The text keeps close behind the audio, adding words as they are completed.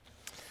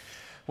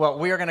Well,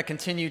 we are going to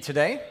continue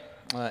today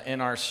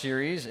in our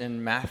series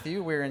in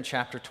Matthew. We're in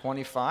chapter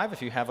 25.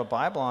 If you have a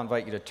Bible, I'll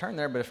invite you to turn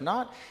there, but if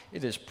not,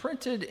 it is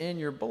printed in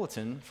your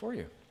bulletin for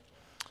you.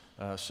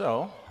 I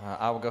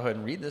will go ahead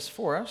and read this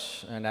for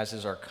us, and as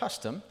is our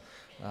custom,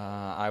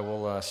 I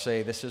will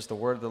say, "This is the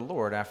word of the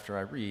Lord," after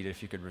I read,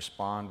 if you could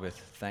respond with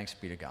 "Thanks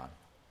be to God."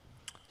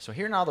 So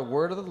hear now the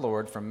word of the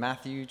Lord from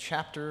Matthew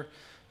chapter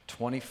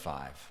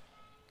 25.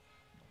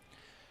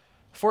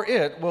 "For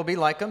it will be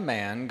like a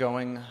man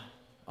going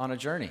on a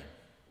journey,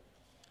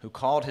 who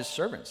called his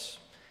servants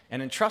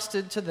and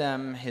entrusted to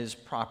them his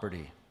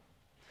property.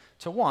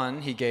 To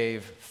one he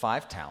gave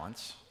 5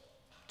 talents,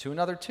 to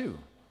another 2,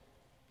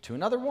 to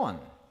another 1,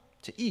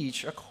 to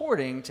each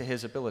according to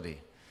his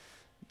ability.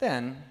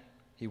 Then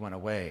he went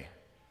away.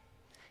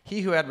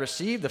 He who had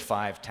received the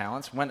 5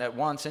 talents went at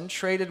once and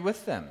traded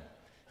with them,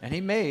 and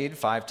he made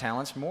 5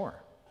 talents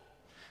more.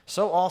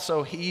 So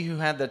also he who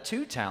had the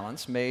 2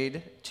 talents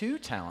made 2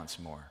 talents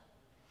more.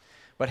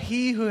 But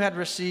he who had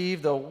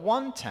received the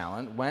 1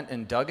 talent went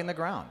and dug in the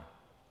ground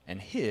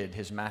and hid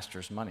his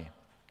master's money.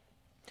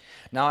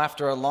 Now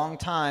after a long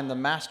time the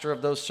master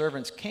of those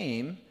servants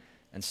came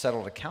and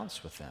settled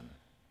accounts with them.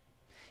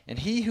 And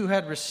he who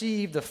had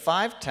received the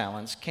 5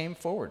 talents came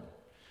forward,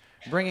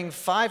 bringing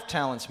 5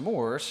 talents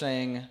more,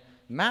 saying,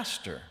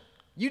 'Master,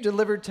 you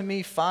delivered to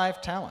me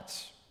 5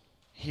 talents.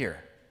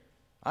 Here,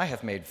 I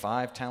have made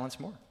 5 talents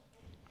more.'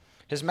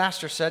 His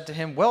master said to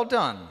him, 'Well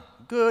done,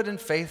 good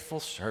and faithful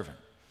servant.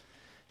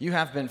 You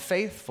have been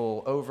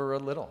faithful over a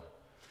little.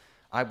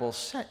 I will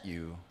set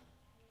you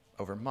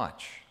over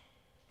much.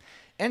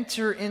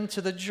 Enter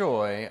into the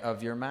joy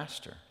of your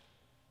master.'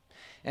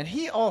 And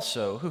he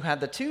also, who had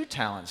the 2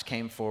 talents,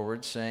 came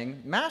forward,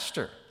 saying,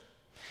 'Master,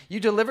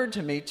 you delivered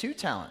to me 2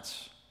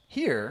 talents.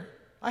 Here,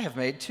 I have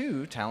made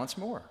 2 talents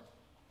more.'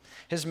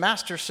 His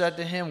master said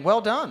to him,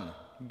 'Well done,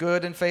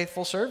 good and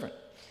faithful servant.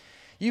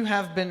 You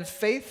have been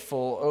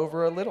faithful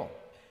over a little.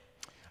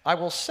 I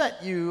will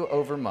set you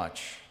over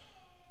much.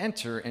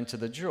 Enter into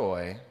the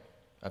joy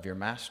of your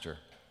master.'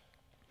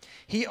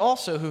 He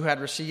also, who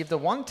had received the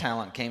 1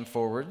 talent, came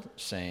forward,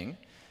 saying,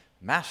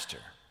 'Master,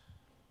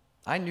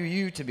 I knew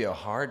you to be a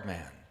hard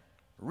man,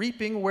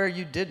 reaping where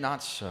you did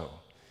not sow,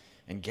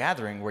 and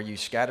gathering where you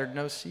scattered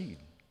no seed.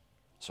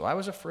 So I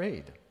was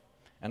afraid,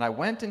 and I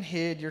went and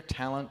hid your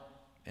talent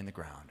in the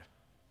ground.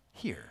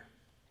 Here,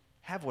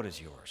 have what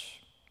is yours.'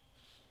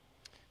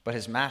 But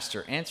his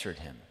master answered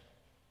him,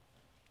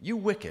 'You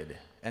wicked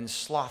and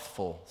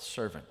slothful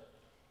servant.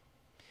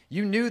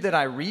 You knew that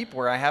I reap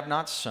where I have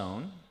not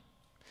sown,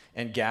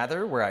 and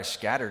gather where I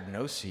scattered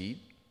no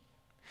seed.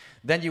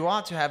 Then you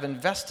ought to have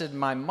invested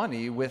my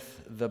money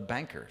with the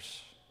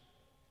bankers,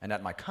 and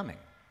at my coming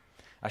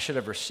I should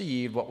have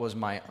received what was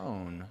my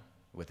own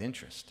with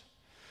interest.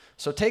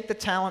 So take the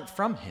talent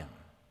from him,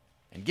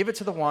 and give it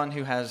to the one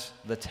who has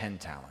the 10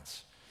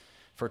 talents.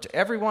 For to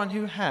everyone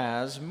who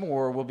has,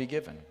 more will be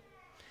given,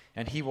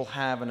 and he will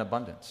have an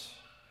abundance.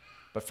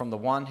 But from the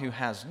one who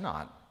has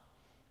not,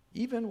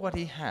 even what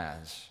he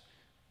has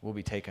will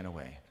be taken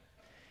away.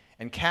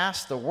 And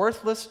cast the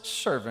worthless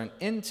servant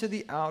into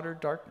the outer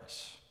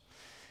darkness.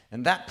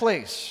 In that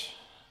place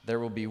there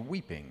will be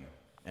weeping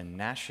and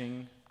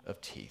gnashing of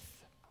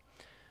teeth.'"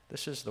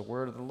 This is the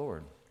word of the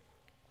Lord.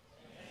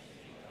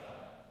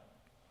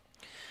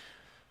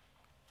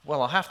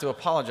 Well, I'll have to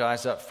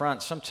apologize up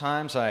front.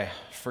 Sometimes I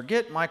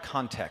forget my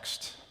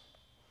context.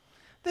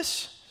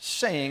 This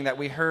saying that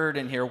we heard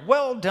in here,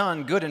 "Well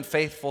done, good and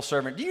faithful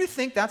servant," do you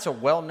think that's a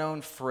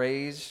well-known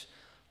phrase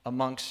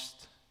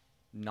amongst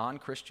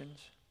non-Christians?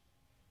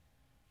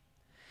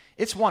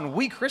 It's one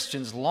we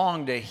Christians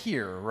long to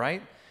hear,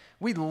 right?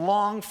 We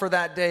long for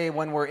that day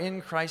when we're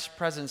in Christ's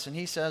presence and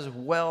he says,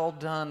 "Well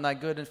done, thy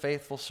good and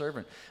faithful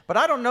servant." But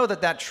I don't know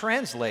that that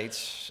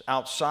translates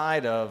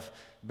outside of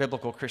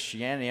biblical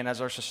Christianity, and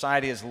as our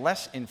society is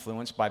less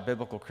influenced by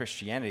biblical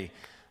Christianity,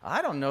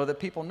 I don't know that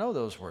people know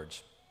those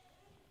words.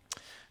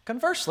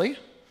 Conversely,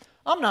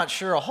 I'm not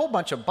sure a whole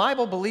bunch of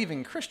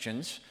Bible-believing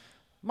Christians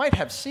might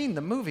have seen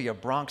the movie A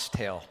Bronx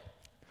Tale.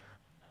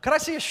 Could I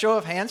see a show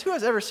of hands? Who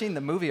has ever seen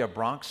the movie A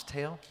Bronx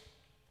Tale?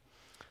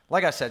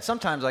 Like I said,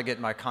 sometimes I get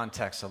my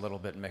context a little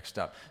bit mixed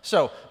up.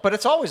 But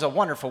it's always a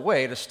wonderful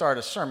way to start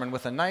a sermon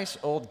with a nice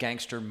old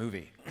gangster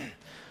movie.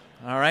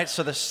 All right,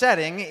 so the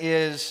setting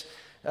is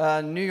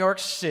New York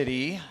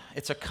City.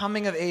 It's a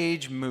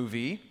coming-of-age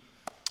movie.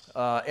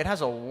 It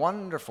has a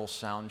wonderful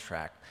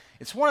soundtrack.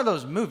 It's one of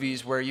those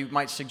movies where you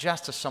might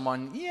suggest to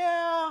someone,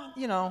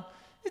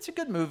 it's a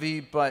good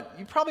movie, but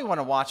you probably want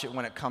to watch it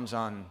when it comes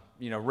on,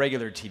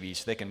 regular TV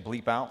so they can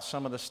bleep out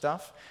some of the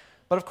stuff.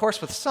 But of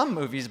course, with some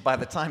movies, by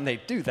the time they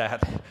do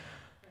that,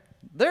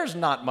 there's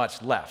not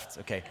much left,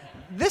 okay?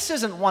 This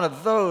isn't one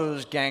of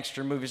those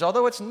gangster movies,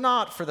 although it's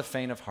not for the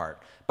faint of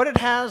heart. But it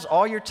has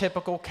all your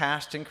typical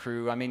cast and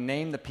crew. I mean,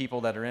 name the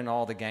people that are in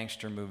all the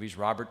gangster movies,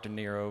 Robert De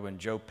Niro and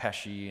Joe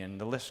Pesci,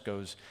 and the list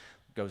goes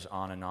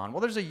on and on.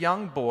 Well, there's a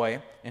young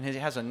boy, and he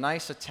has a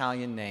nice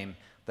Italian name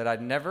that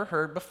I'd never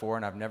heard before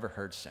and I've never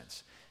heard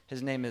since.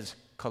 His name is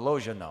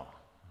Colosimo,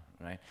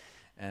 right?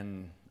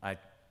 And I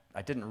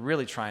I didn't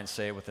really try and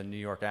say it with a New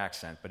York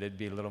accent, but it'd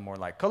be a little more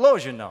like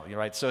Colosino,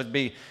 right? So it'd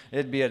be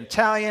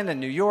Italian and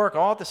New York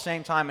all at the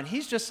same time, and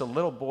he's just a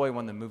little boy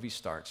when the movie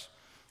starts.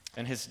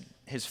 And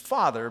his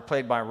father,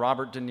 played by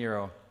Robert De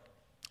Niro,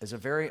 is a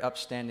very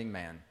upstanding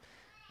man,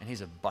 and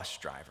he's a bus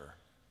driver.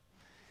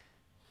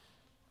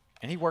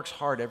 And he works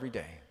hard every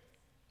day.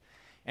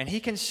 And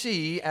he can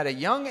see at a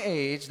young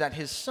age that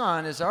his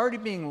son is already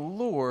being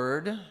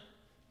lured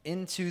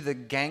into the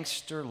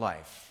gangster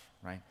life,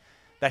 right?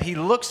 That he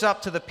looks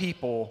up to the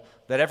people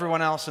that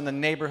everyone else in the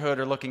neighborhood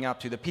are looking up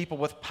to, the people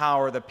with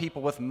power, the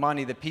people with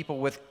money, the people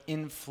with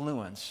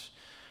influence,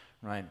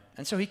 right?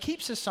 And so he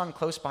keeps his son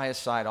close by his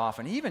side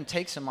often. He even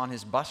takes him on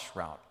his bus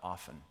route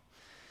often.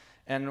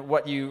 And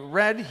what you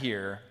read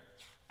here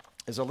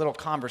is a little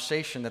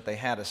conversation that they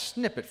had, a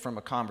snippet from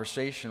a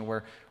conversation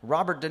where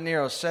Robert De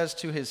Niro says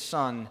to his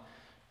son,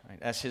 right,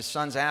 as his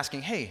son's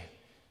asking, hey,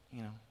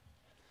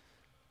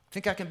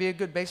 think I can be a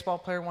good baseball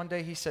player one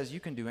day? He says, you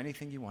can do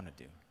anything you want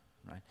to do.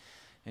 Right?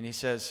 And he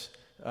says,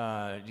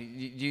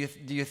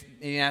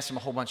 he asks him a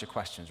whole bunch of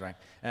questions, right?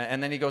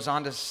 And then he goes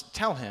on to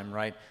tell him,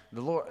 right,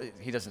 the Lord,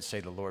 he doesn't say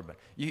the Lord, but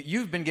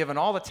you've been given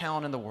all the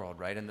talent in the world,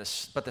 right?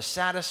 But the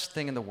saddest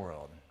thing in the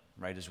world,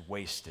 right, is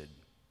wasted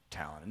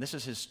talent. And this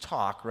is his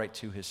talk, right,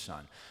 to his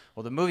son.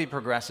 Well, the movie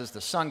progresses,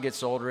 the son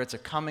gets older, it's a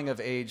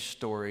coming-of-age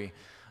story.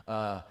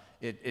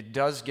 It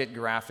does get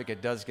graphic,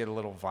 it does get a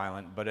little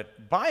violent,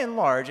 but by and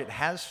large, it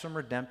has some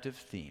redemptive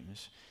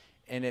themes.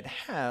 And it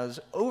has,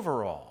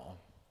 overall,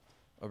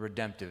 a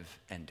redemptive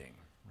ending,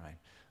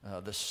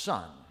 right? The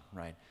son,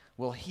 right,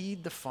 will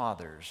heed the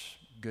father's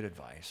good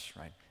advice,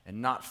 right,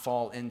 and not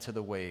fall into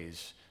the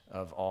ways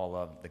of all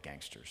of the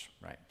gangsters,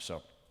 right?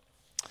 So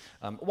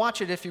watch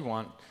it if you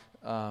want,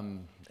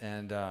 and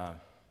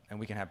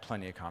we can have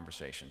plenty of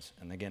conversations.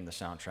 And again, the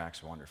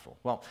soundtrack's wonderful.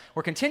 Well,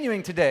 we're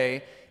continuing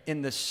today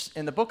in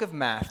the book of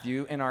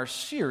Matthew in our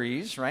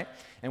series, right?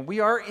 And we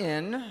are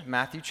in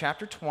Matthew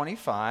chapter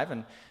 25,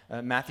 and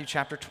Matthew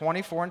chapter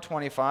 24 and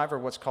 25 are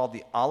what's called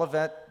the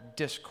Olivet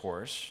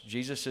Discourse.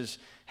 Jesus is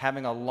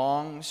having a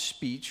long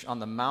speech on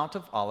the Mount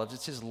of Olives.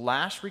 It's his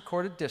last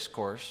recorded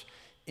discourse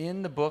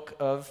in the book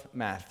of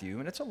Matthew,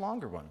 and it's a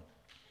longer one.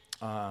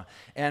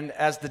 And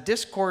as the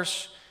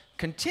discourse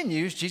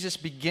continues, Jesus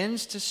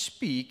begins to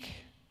speak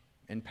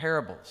in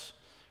parables.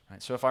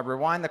 Right? So if I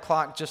rewind the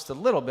clock just a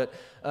little bit,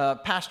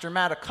 Pastor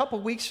Matt, a couple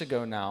weeks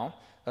ago now,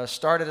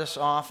 started us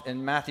off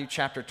in Matthew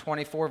chapter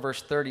 24,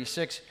 verse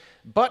 36.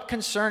 But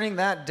concerning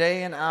that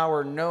day and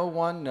hour, no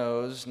one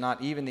knows,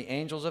 not even the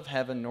angels of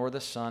heaven, nor the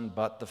Son,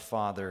 but the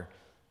Father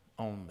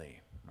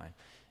only. Right?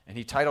 And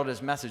he titled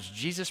his message,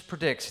 Jesus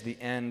Predicts the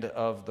End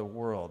of the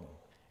World.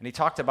 And he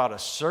talked about a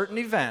certain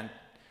event,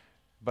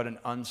 but an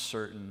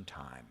uncertain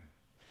time.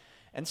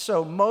 And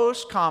so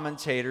most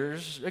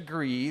commentators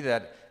agree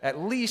that at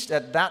least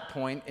at that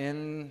point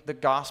in the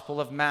Gospel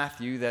of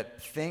Matthew,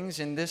 that things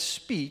in this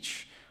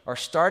speech are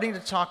starting to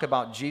talk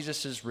about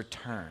Jesus'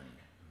 return,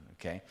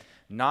 okay?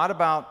 Not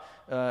about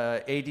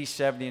AD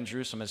 70 in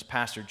Jerusalem, as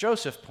Pastor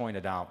Joseph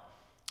pointed out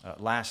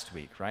last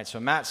week, right?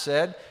 So Matt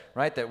said,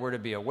 right, that we're to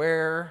be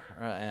aware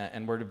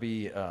and we're to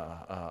be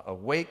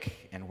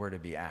awake and we're to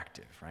be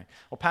active, right?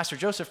 Well, Pastor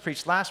Joseph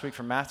preached last week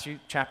from Matthew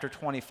chapter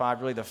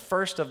 25, really the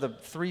first of the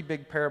three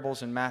big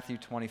parables in Matthew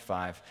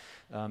 25.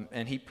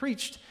 And he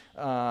preached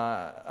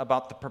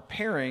about the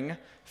preparing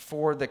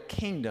for the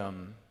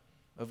kingdom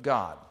of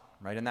God,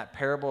 right? In that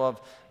parable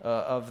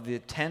of the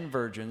 10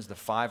 virgins, the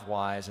 5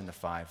 wise and the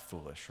 5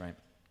 foolish, right?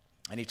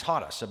 And he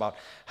taught us about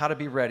how to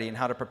be ready and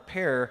how to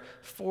prepare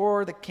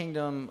for the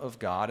kingdom of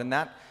God. And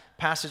that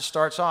passage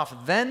starts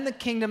off, then the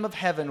kingdom of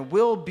heaven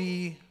will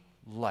be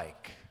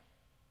like.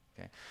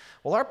 Okay.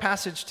 Well, our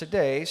passage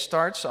today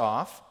starts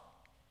off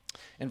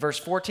in verse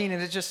 14,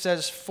 and it just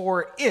says,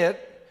 for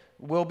it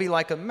will be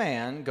like a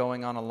man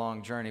going on a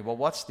long journey. Well,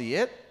 what's the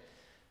it?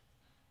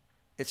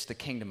 It's the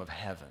kingdom of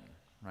heaven.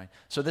 Right?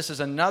 So this is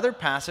another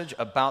passage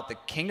about the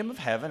kingdom of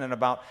heaven and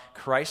about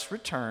Christ's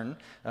return,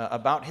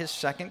 about his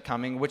second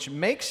coming, which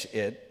makes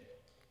it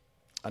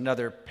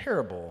another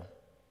parable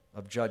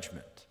of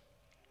judgment.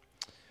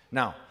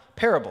 Now,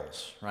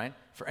 parables, right?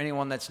 For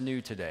anyone that's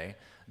new today,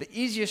 the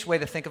easiest way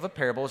to think of a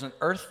parable is an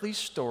earthly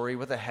story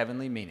with a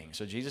heavenly meaning.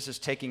 So Jesus is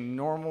taking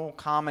normal,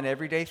 common,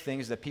 everyday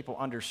things that people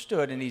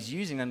understood, and he's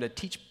using them to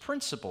teach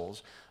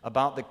principles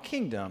about the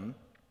kingdom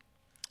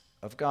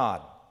of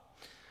God.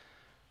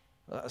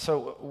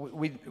 So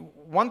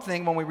one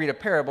thing when we read a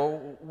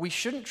parable, we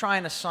shouldn't try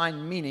and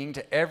assign meaning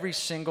to every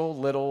single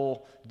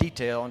little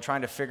detail and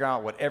trying to figure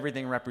out what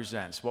everything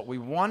represents. What we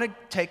want to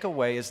take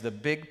away is the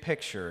big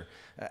picture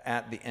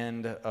at the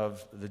end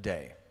of the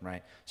day,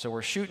 right? So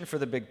we're shooting for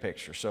the big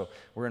picture. So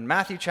we're in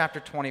Matthew chapter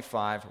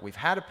 25. We've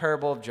had a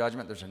parable of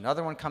judgment. There's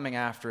another one coming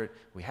after it.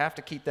 We have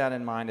to keep that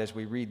in mind as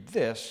we read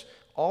this,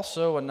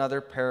 also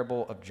another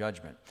parable of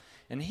judgment.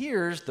 And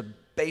here's the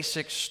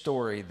basic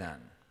story then.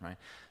 right?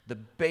 The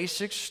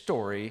basic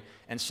story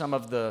and some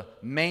of the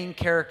main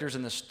characters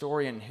in the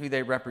story and who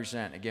they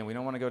represent. Again, we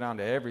don't want to go down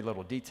to every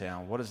little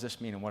detail. What does this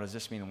mean, and what does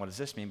this mean, and what does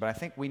this mean? But I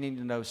think we need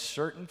to know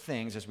certain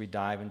things as we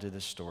dive into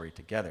this story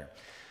together.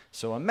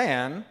 So a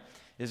man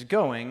is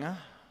going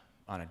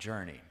on a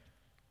journey.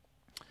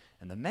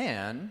 And the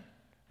man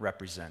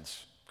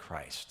represents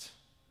Christ.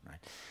 Right?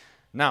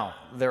 Now,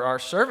 there are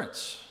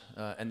servants.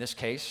 In this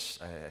case,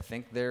 I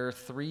think there are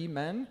 3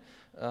 men.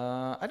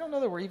 I don't know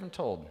that we're even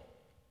told.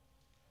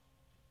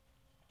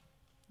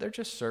 They're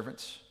just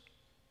servants.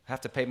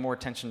 Have to pay more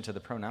attention to the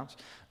pronouns.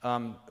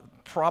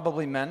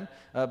 Probably men,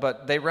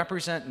 but they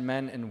represent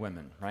men and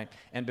women, right?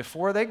 And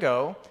before they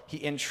go,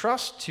 he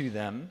entrusts to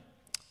them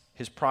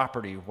his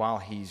property while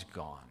he's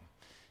gone.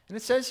 And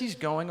it says he's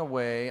going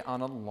away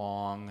on a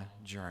long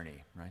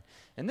journey, right?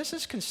 And this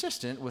is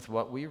consistent with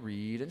what we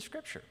read in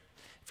Scripture.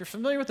 If you're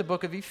familiar with the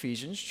book of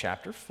Ephesians,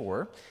 chapter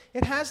 4,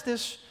 it has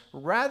this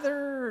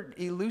rather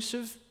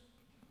elusive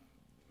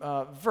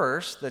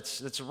verse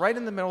that's right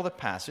in the middle of the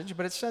passage,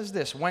 but it says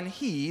this: when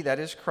he, that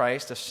is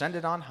Christ,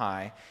 ascended on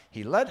high,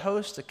 he led a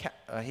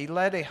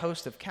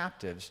host of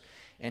captives,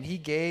 and he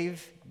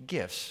gave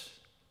gifts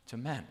to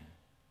men.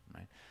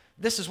 Right?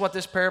 This is what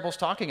this parable is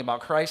talking about: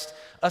 Christ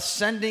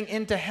ascending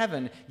into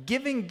heaven,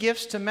 giving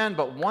gifts to men,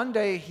 but one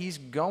day he's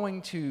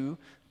going to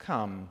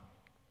come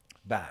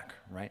back.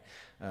 Right?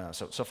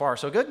 So far,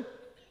 so good?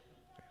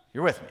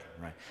 You're with me,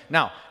 right?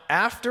 Now,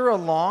 after a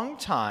long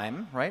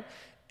time, right,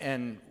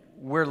 and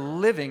we're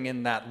living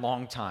in that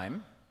long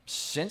time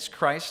since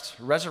Christ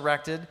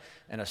resurrected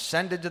and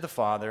ascended to the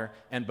Father,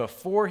 and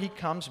before he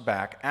comes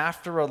back,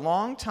 after a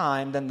long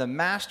time, then the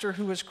Master,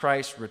 who is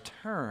Christ,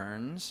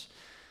 returns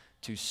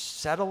to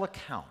settle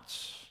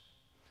accounts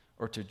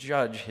or to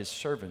judge his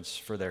servants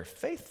for their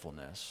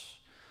faithfulness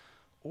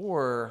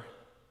or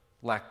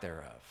lack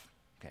thereof.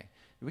 Okay,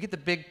 we get the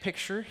big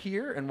picture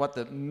here and what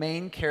the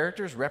main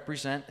characters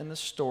represent in the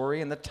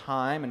story and the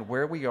time and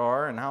where we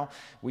are and how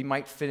we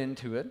might fit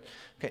into it.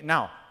 Okay,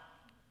 now,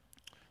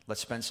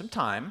 let's spend some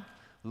time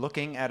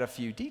looking at a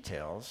few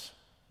details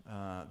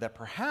that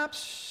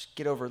perhaps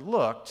get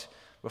overlooked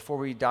before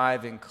we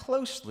dive in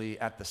closely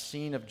at the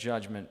scene of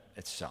judgment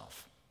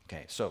itself.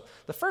 Okay, so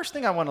the first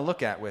thing I want to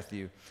look at with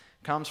you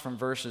comes from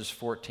verses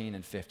 14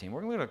 and 15.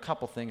 We're going to look at a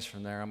couple things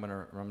from there. I'm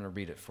going to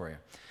read it for you.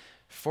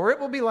 For it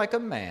will be like a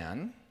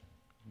man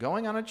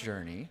going on a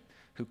journey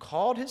who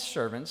called his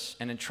servants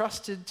and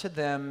entrusted to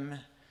them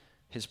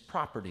his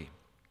property.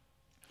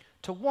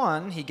 To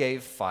one he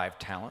gave 5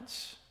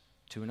 talents,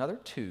 to another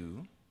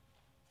 2,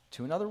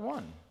 to another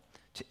 1,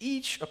 to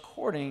each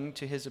according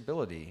to his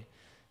ability,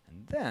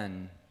 and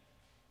then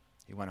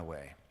he went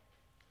away.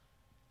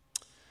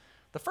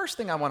 The first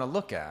thing I want to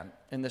look at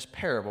in this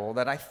parable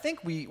that I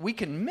think we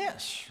can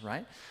miss,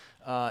 right,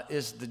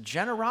 is the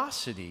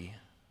generosity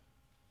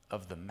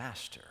of the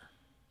master.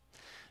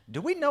 Do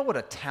we know what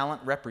a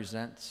talent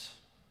represents?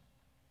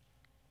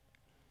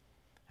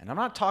 And I'm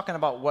not talking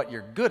about what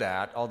you're good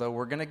at, although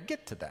we're going to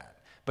get to that.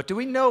 But do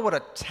we know what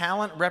a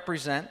talent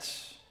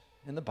represents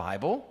in the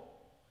Bible?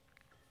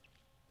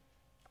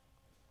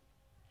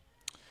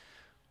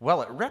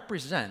 Well, it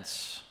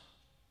represents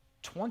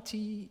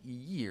 20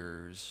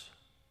 years'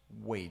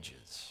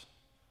 wages.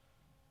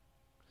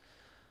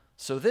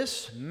 So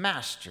this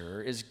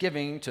master is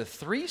giving to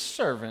 3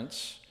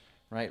 servants,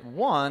 right,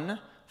 1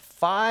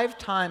 5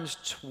 times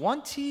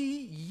 20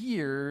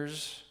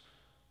 years'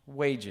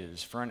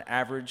 wages for an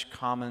average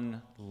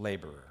common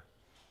laborer.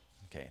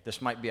 Okay,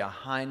 this might be a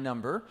high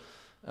number,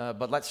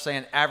 but let's say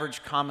an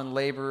average common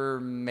laborer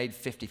made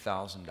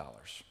 $50,000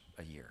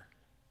 a year.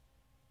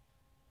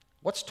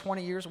 What's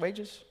 20 years'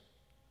 wages?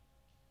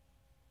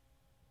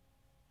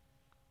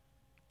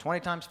 20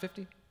 times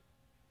 50?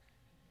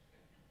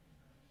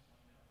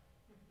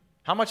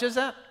 How much is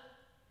that?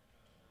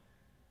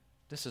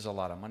 This is a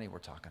lot of money we're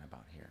talking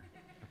about here.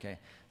 Okay,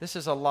 this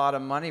is a lot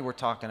of money we're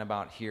talking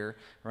about here,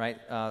 right?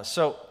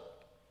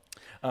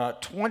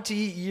 20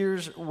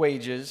 years'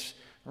 wages,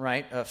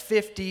 right?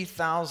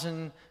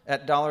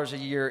 $50,000 a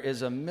year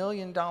is $1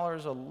 million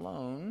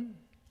alone.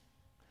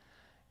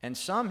 And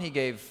some he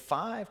gave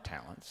 5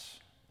 talents,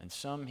 and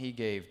some he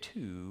gave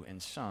 2,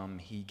 and some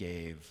he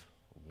gave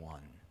 1.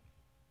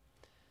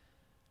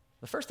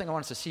 The first thing I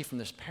want us to see from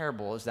this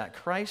parable is that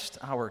Christ,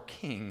 our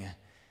King,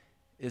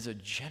 is a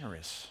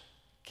generous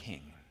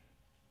King.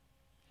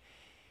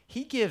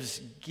 He gives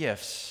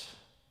gifts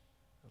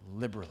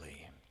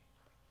liberally.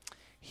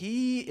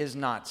 He is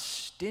not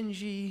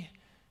stingy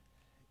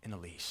in the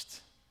least.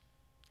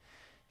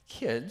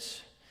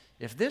 Kids,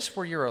 if this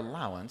were your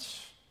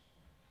allowance,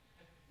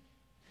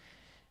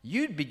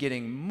 you'd be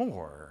getting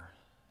more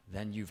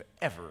than you've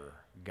ever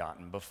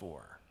gotten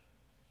before.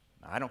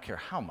 Now, I don't care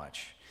how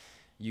much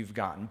you've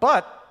gotten,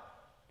 but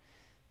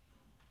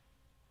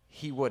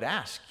he would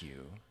ask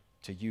you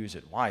to use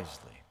it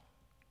wisely.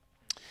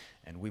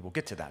 And we will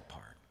get to that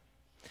part.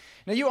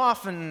 Now, you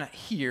often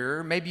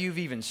hear, maybe you've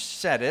even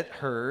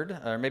heard,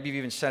 or maybe you've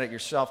even said it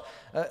yourself,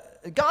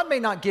 God may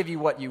not give you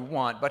what you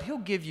want, but he'll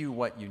give you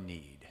what you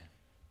need.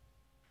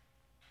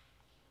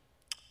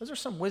 Was there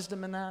some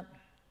wisdom in that?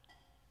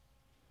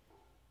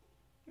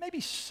 Maybe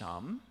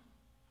some.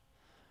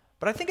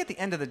 But I think at the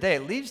end of the day,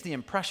 it leaves the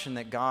impression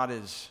that God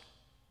is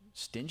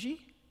stingy,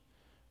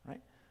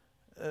 right?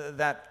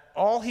 That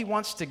all he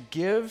wants to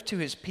give to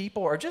his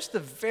people are just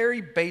the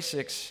very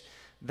basics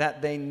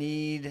that they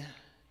need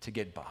to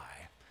get by.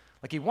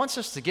 Like he wants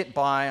us to get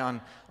by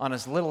on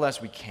as little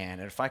as we can.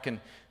 And if I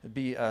can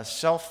be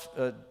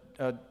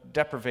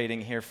self-deprivating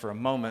here for a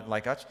moment,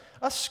 like us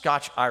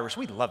Scotch-Irish,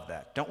 we love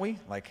that, don't we?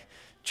 Like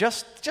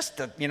just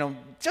a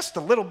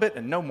little bit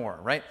and no more,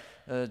 right?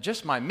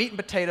 Just my meat and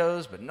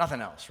potatoes, but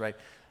nothing else, right?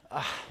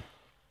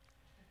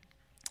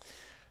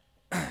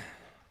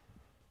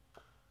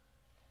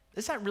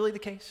 Is that really the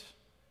case?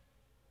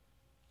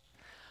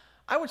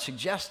 I would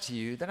suggest to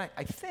you that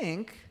I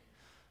think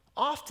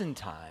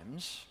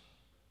oftentimes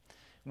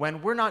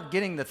when we're not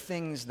getting the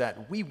things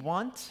that we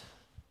want,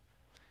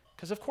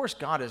 because of course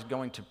God is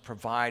going to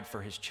provide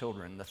for his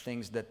children the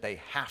things that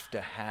they have to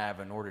have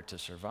in order to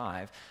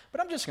survive, but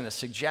I'm just going to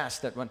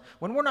suggest that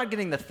when we're not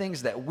getting the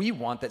things that we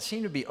want that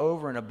seem to be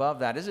over and above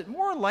that, is it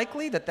more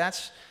likely that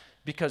that's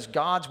because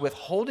God's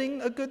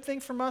withholding a good thing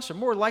from us, or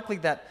more likely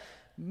that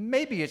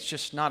maybe it's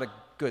just not a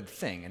good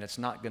thing and it's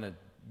not going to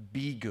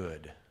be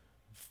good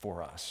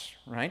for us,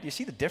 right? Do you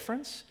see the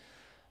difference?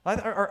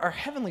 Our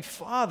Heavenly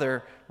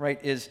Father, right,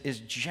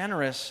 is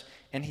generous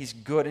and he's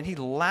good and he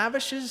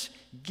lavishes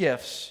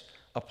gifts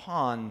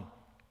upon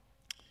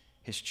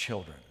his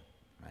children,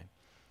 right?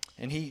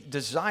 And he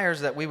desires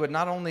that we would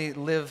not only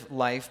live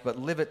life, but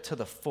live it to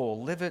the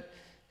full, live it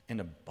in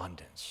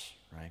abundance,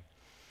 right?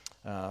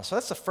 So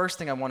that's the first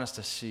thing I want us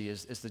to see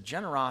is the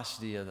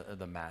generosity of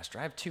the master.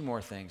 I have two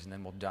more things, and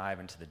then we'll dive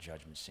into the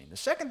judgment scene. The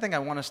second thing I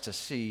want us to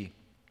see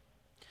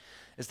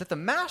is that the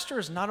master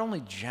is not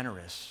only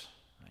generous,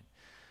 right,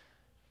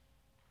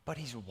 but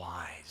he's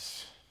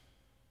wise.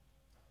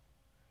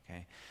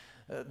 Okay?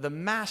 The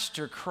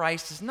master,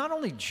 Christ, is not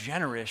only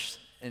generous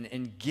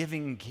in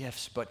giving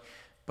gifts, but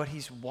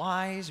he's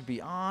wise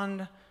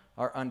beyond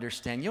our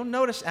understanding. You'll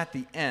notice at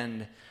the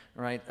end,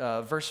 right,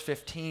 verse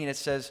 15, it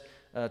says,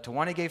 to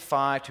one he gave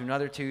 5, to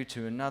another 2,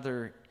 to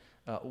another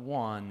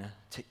 1,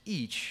 to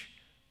each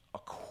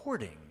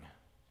according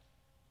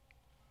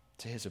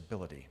to his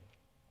ability.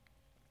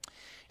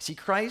 See,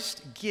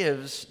 Christ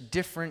gives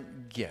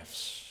different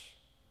gifts,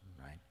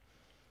 right?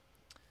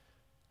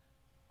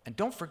 And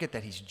don't forget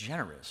that he's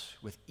generous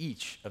with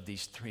each of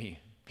these 3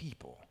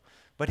 people.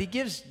 But he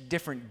gives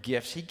different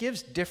gifts. He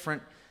gives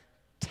different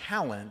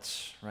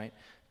talents, right,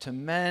 to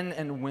men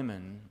and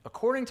women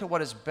according to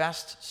what is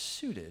best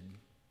suited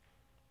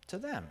to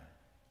them.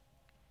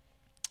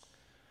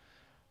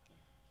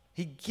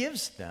 He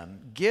gives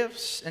them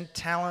gifts and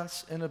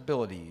talents and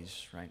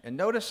abilities, right? And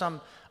notice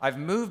I've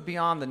moved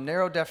beyond the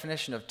narrow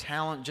definition of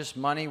talent, just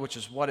money, which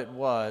is what it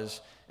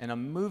was, and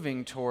I'm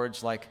moving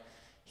towards like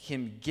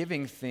him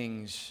giving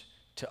things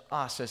to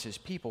us as his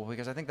people,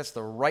 because I think that's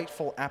the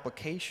rightful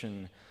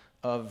application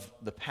of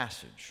the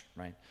passage,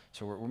 right?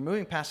 So we're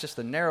moving past just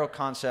the narrow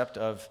concept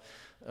of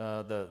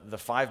the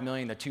 $5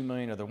 million, the $2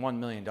 million, or the $1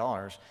 million,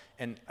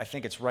 and I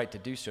think it's right to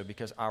do so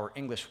because our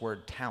English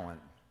word talent,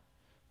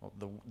 well,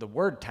 the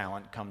word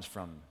talent comes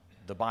from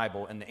the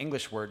Bible, and the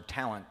English word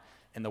talent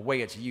and the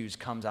way it's used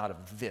comes out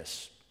of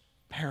this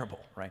parable,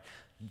 right?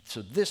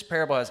 So this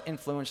parable has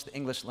influenced the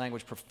English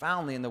language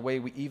profoundly in the way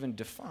we even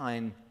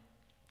define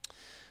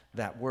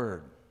that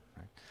word.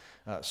 Right?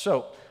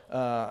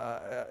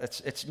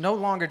 It's no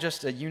longer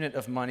just a unit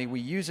of money. We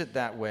use it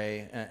that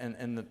way,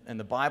 and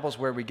the Bible's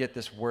where we get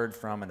this word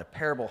from, and the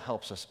parable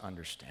helps us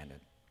understand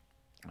it.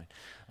 Right?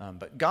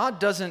 But God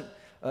doesn't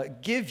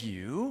give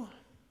you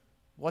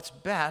what's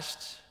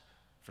best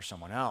for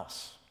someone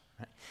else.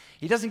 Right?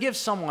 He doesn't give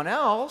someone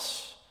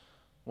else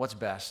what's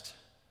best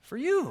for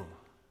you.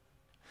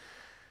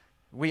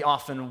 We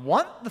often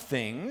want the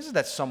things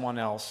that someone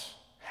else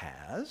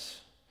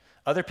has.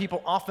 Other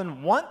people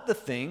often want the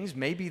things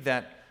maybe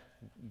that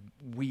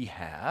we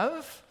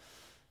have.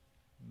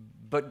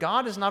 But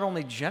God is not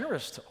only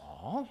generous to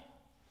all,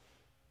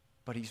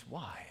 but he's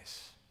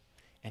wise.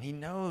 And he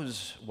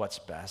knows what's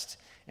best,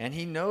 and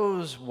he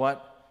knows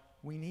what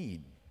we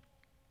need.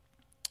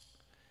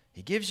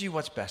 He gives you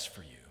what's best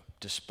for you,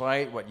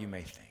 despite what you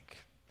may think.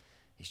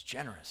 He's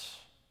generous,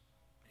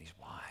 and he's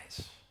wise.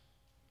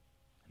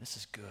 And this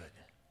is good.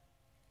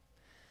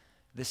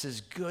 This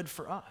is good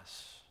for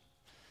us.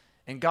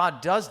 And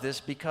God does this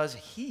because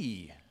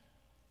he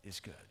is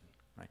good.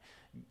 Right?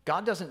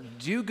 God doesn't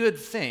do good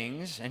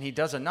things, and he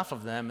does enough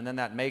of them, and then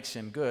that makes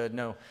him good.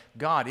 No,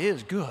 God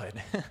is good.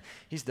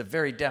 He's the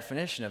very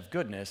definition of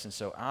goodness, and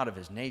so out of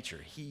his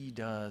nature, he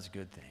does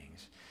good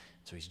things.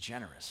 So he's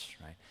generous,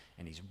 right?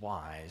 And he's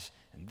wise,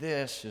 and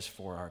this is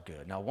for our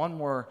good. Now, one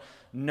more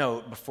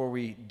note before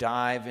we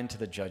dive into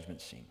the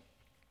judgment scene.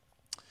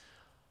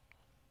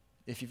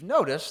 If you've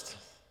noticed,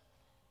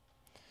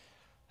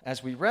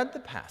 as we read the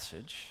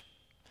passage,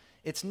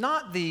 it's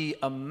not the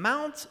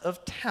amount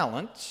of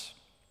talent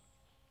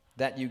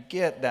that you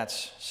get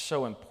that's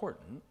so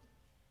important,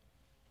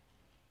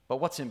 but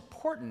what's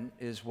important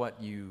is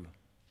what you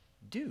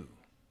do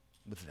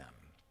with them.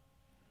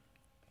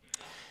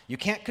 You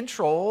can't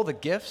control the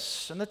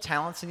gifts and the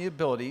talents and the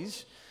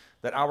abilities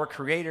that our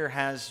Creator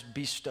has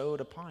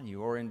bestowed upon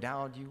you or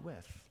endowed you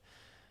with.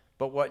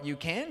 But what you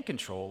can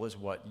control is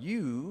what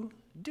you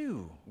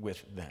do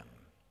with them.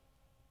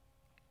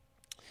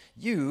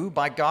 You,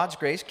 by God's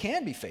grace,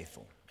 can be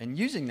faithful in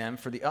using them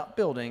for the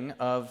upbuilding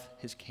of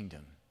His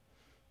kingdom,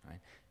 right?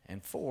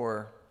 And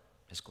for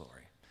His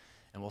glory.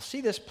 And we'll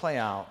see this play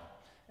out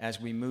as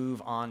we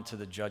move on to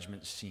the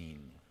judgment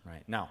scene,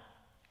 right? Now,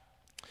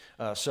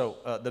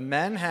 the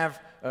men have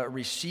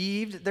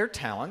received their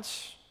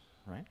talents,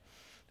 right?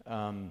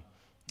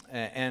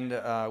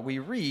 We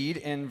read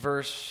in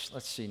verse,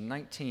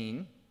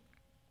 19.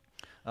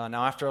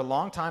 Now, after a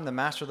long time, the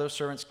master of those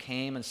servants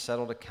came and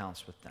settled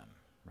accounts with them,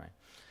 right?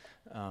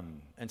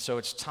 And so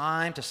it's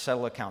time to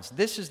settle accounts.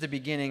 This is the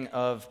beginning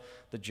of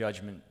the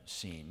judgment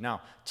scene.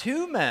 Now,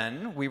 two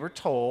men, we were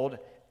told,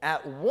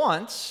 at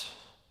once,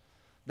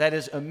 that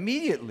is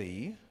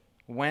immediately,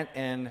 went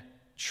and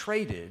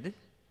traded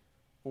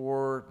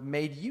or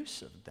made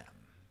use of them.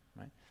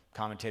 Right?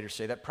 Commentators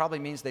say that probably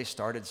means they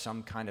started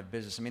some kind of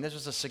business. I mean, this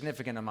was a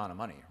significant amount of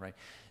money, right?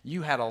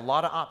 You had a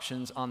lot of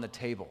options on the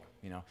table.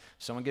 You know,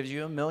 someone gives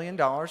you $1 million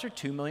or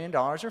 $2 million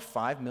or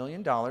 $5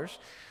 million,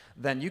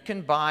 then you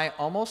can buy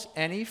almost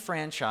any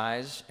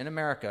franchise in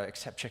America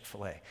except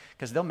Chick-fil-A,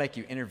 because they'll make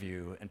you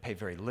interview and pay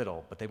very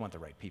little, but they want the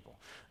right people.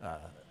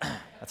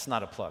 That's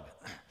not a plug.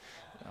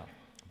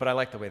 But I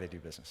like the way they do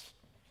business.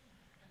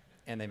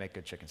 And they make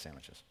good chicken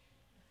sandwiches.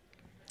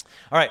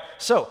 All right,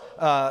 so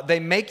they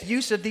make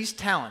use of these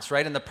talents,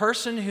 right? And the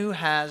person who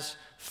has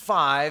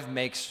 5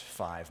 makes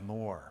 5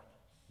 more,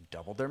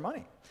 doubled their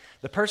money.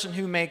 The person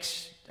who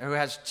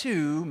has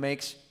 2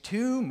 makes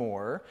 2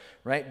 more,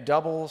 right?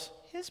 Doubles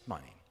his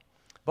money.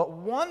 But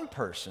one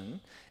person,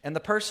 and the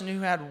person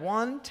who had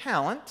 1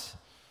 talent,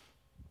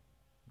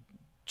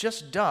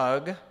 just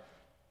dug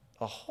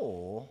a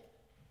hole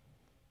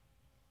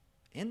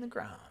in the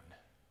ground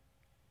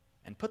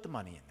and put the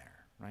money in there,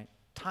 right?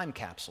 Time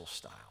capsule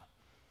style.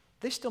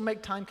 They still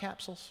make time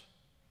capsules.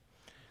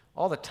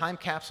 All the time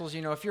capsules,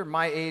 you know, if you're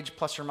my age,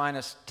 plus or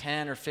minus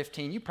 10 or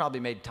 15, you probably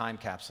made time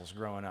capsules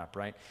growing up,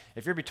 right?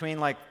 If you're between,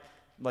 like,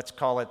 let's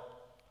call it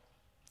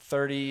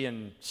 30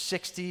 and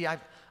 60,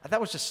 that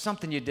was just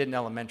something you did in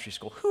elementary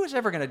school. Who is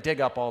ever going to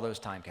dig up all those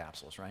time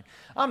capsules, right?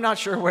 I'm not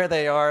sure where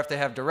they are, if they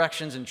have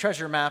directions and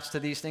treasure maps to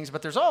these things,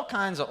 but there's all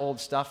kinds of old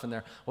stuff in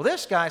there. Well,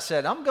 this guy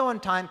said, I'm going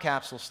time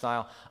capsule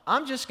style.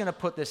 I'm just going to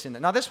put this in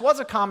there. Now, this was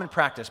a common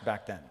practice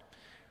back then,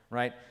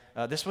 right?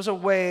 This was a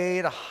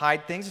way to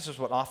hide things. This is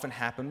what often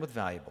happened with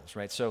valuables,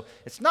 right? So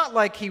it's not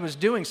like he was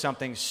doing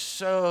something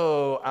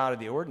so out of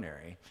the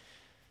ordinary.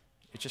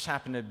 It just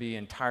happened to be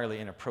entirely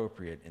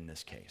inappropriate in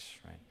this case,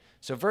 right?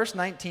 So verse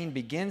 19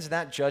 begins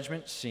that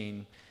judgment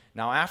scene.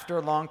 Now, after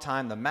a long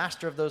time, the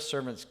master of those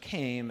servants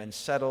came and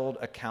settled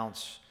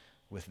accounts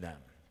with them.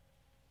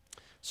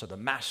 So the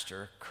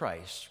master,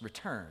 Christ,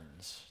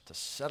 returns to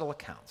settle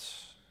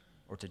accounts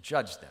or to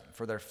judge them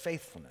for their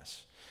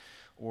faithfulness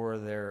or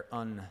their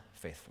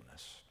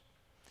unfaithfulness.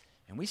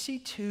 And we see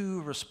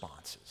 2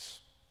 responses.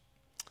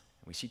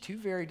 We see 2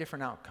 very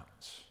different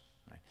outcomes.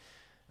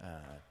 Right?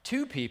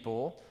 2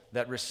 people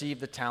that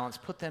received the talents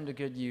put them to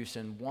good use,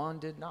 and 1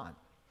 did not.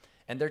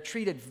 And they're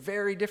treated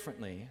very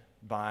differently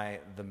by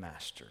the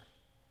master.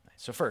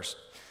 So first,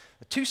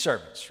 the 2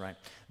 servants, right?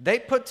 They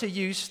put to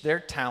use their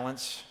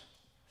talents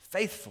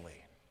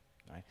faithfully.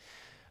 Right?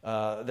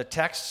 The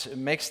text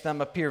makes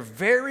them appear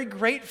very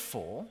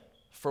grateful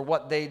for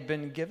what they'd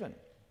been given.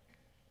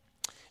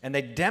 And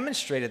they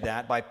demonstrated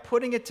that by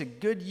putting it to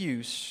good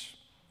use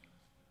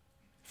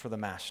for the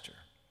master.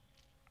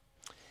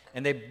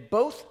 And they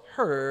both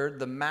heard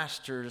the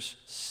master's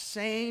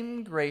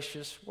same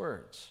gracious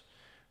words.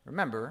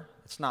 Remember,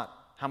 it's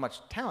not how much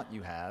talent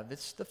you have,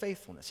 it's the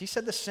faithfulness. He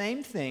said the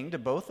same thing to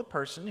both the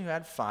person who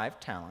had 5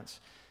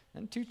 talents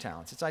and 2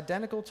 talents. It's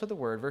identical to the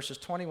word, verses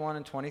 21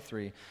 and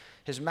 23.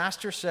 His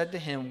master said to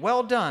him,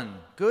 "Well done,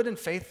 good and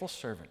faithful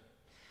servant.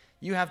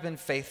 You have been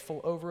faithful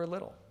over a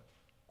little.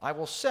 I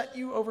will set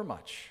you over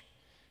much.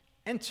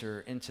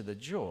 Enter into the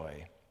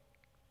joy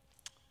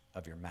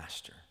of your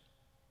master."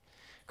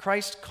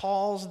 Christ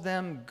calls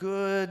them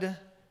good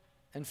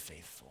and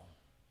faithful.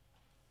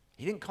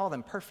 He didn't call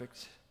them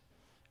perfect,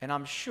 and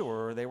I'm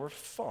sure they were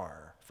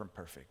far from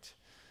perfect.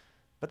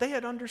 But they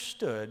had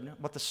understood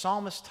what the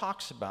psalmist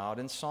talks about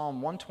in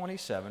Psalm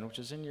 127, which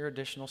is in your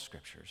additional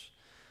scriptures,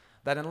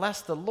 that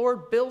unless the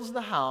Lord builds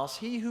the house,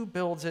 he who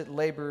builds it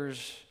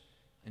labors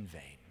in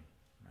vain.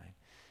 Right?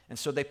 And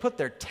so they put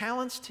their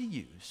talents to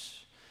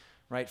use,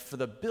 right, for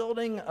the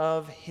building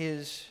of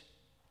his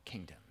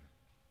kingdom.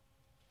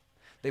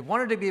 They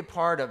wanted to be a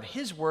part of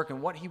his work and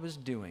what he was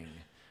doing,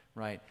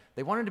 right?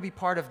 They wanted to be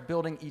part of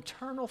building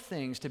eternal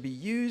things to be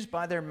used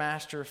by their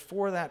master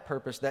for that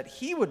purpose, that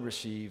he would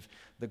receive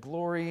the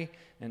glory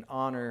and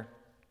honor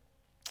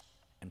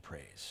and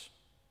praise.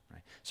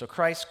 Right? So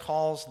Christ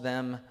calls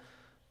them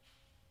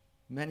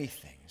many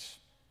things,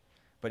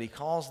 but he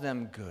calls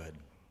them good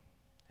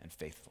and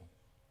faithful.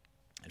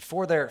 And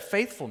for their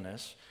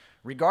faithfulness,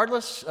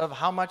 Regardless of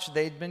how much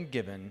they'd been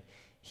given,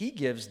 he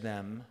gives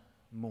them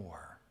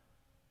more.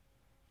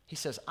 He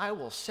says, I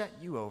will set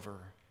you over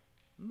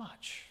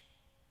much.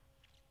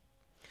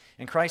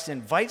 And Christ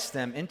invites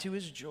them into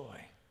his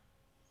joy,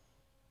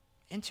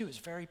 into his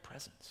very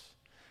presence,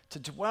 to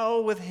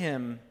dwell with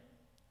him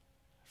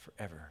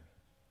forever.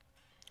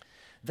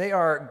 They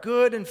are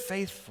good and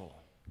faithful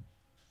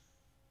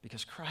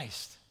because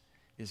Christ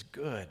is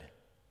good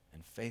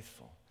and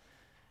faithful.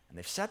 And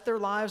they've set their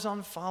lives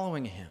on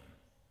following him,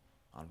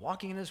 on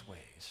walking in his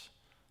ways,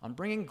 on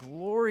bringing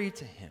glory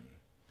to him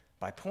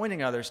by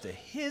pointing others to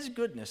his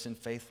goodness and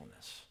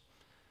faithfulness,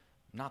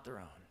 not their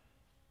own.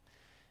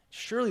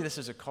 Surely this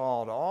is a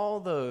call to all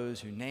those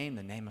who name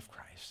the name of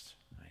Christ,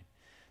 right?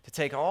 To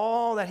take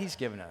all that he's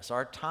given us,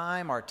 our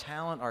time, our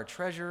talent, our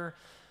treasure.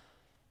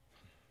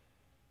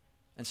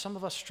 And some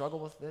of us struggle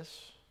with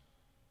this.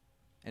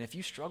 And if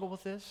you struggle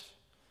with this,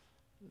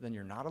 then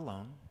you're not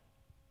alone.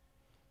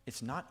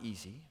 It's not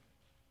easy.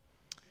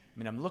 I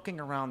mean, I'm looking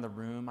around the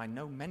room. I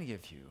know many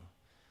of you.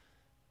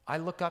 I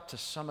look up to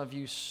some of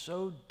you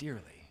so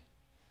dearly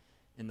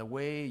in the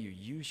way you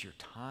use your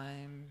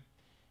time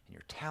and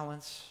your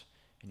talents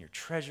and your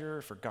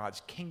treasure for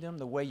God's kingdom,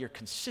 the way you're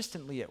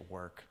consistently at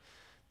work,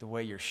 the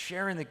way you're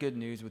sharing the good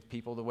news with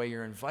people, the way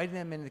you're inviting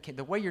them into the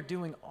kingdom, the way you're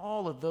doing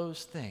all of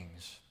those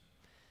things.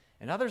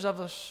 And others of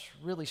us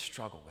really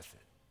struggle with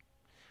it.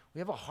 We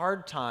have a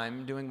hard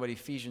time doing what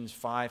Ephesians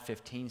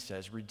 5:15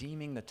 says,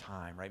 redeeming the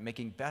time, right?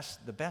 Making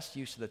the best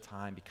use of the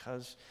time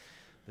because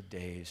the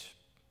days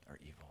are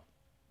evil.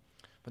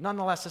 But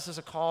nonetheless, this is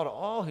a call to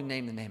all who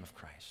name the name of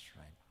Christ,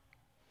 right?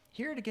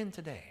 Hear it again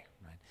today,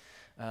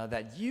 right?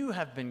 That you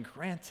have been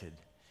granted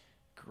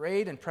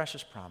great and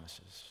precious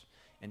promises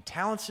and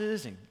talents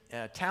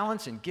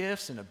and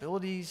gifts and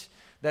abilities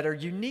that are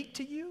unique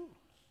to you,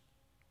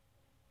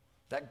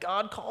 that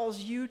God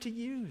calls you to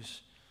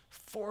use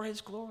for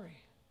his glory.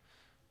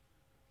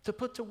 To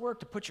put to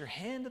work, to put your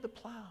hand to the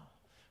plow,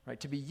 right?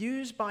 To be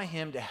used by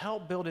him to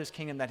help build his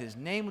kingdom, that his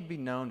name would be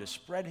known, to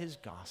spread his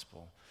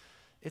gospel.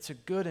 It's a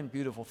good and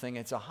beautiful thing.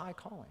 It's a high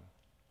calling.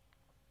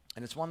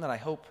 And it's one that I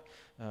hope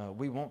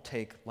we won't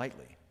take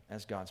lightly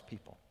as God's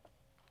people.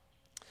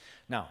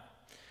 Now,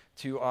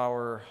 to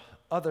our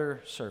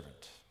other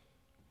servant,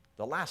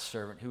 the last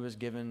servant who was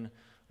given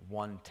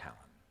one talent.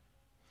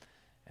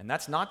 And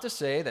that's not to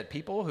say that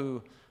people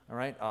who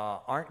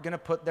aren't going to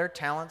put their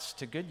talents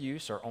to good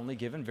use are only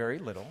given very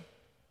little.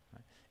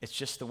 Right? It's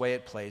just the way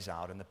it plays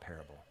out in the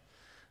parable.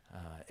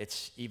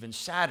 It's even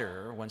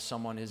sadder when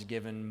someone is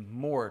given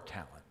more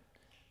talent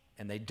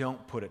and they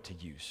don't put it to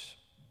use.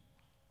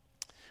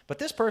 But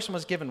this person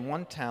was given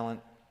one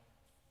talent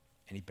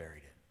and he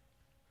buried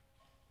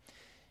it.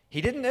 He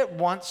didn't at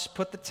once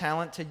put the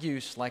talent to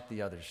use like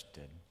the others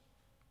did.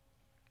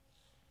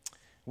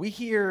 We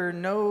hear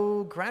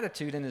no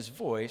gratitude in his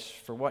voice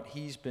for what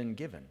he's been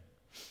given.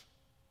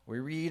 We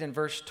read in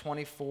verse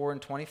 24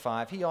 and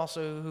 25, he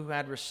also who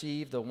had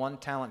received the one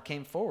talent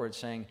came forward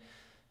saying,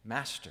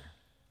 Master,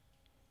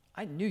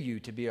 I knew you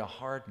to be a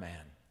hard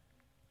man,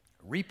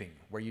 reaping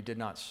where you did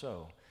not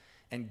sow,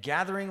 and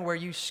gathering where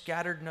you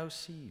scattered no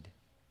seed.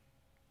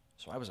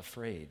 So I was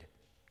afraid,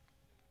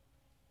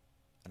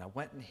 and I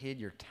went and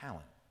hid your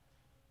talent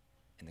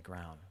in the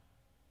ground.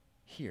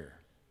 Here,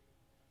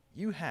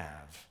 you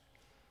have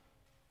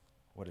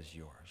what is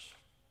yours.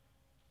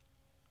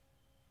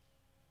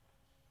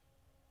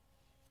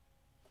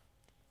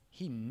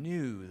 He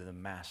knew the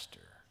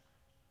master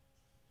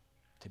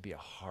to be a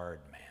hard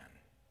man.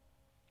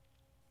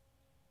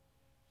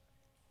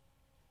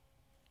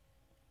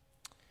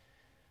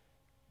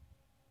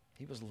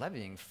 He was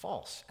levying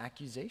false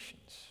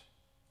accusations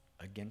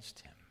against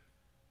him.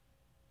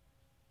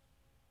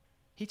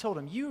 He told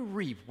him, you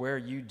reap where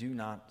you do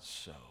not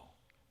sow.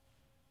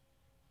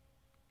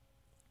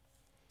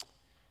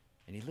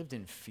 And he lived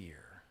in fear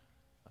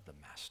of the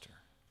master.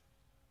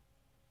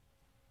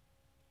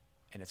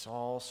 And it's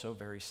all so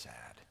very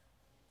sad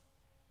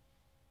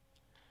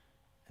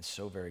and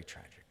so very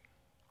tragic.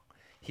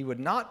 He would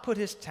not put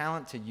his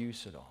talent to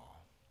use at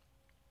all.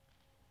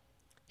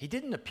 He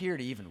didn't appear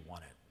to even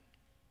want it.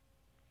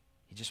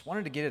 He just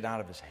wanted to get it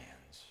out of his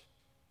hands.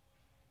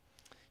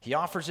 He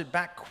offers it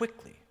back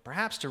quickly,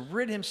 perhaps to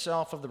rid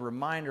himself of the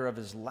reminder of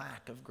his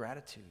lack of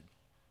gratitude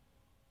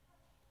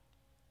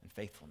and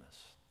faithfulness.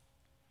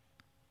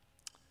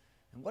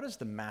 And what is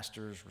the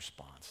master's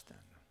response then?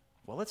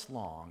 Well, it's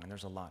long, and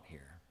there's a lot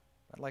here.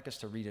 I'd like us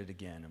to read it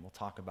again, and we'll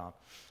talk about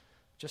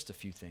just a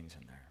few things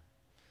in there.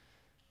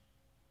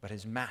 But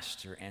his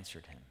master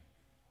answered him,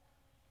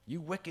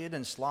 You wicked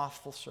and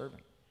slothful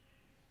servant.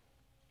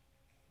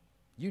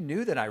 You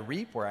knew that I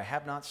reap where I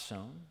have not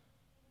sown,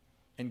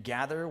 and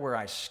gather where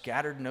I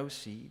scattered no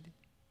seed.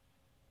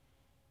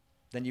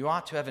 Then you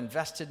ought to have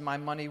invested my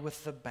money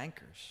with the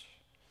bankers,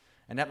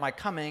 and at my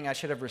coming I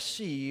should have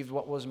received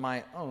what was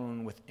my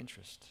own with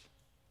interest.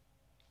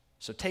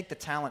 So take the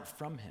talent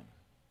from him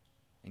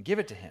and give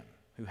it to him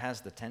who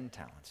has the 10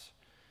 talents.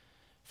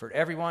 For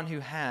everyone who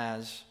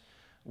has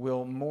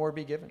will more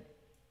be given,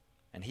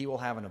 and he will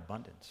have an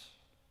abundance.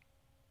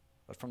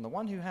 but from the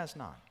one who has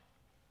not,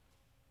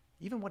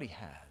 even what he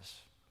has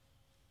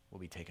will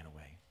be taken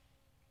away.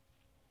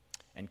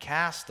 And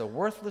cast the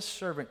worthless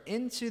servant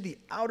into the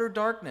outer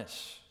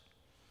darkness.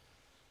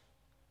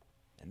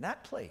 In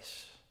that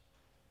place,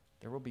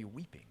 there will be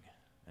weeping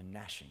and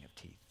gnashing of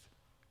teeth.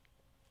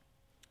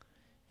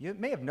 You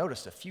may have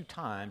noticed a few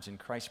times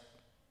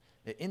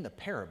in the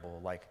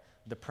parable, like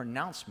the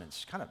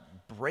pronouncements kind of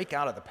break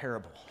out of the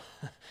parable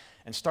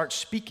and start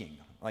speaking,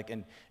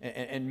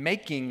 and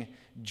making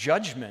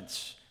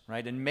judgments,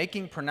 right? And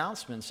making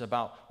pronouncements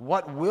about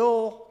what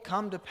will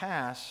come to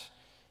pass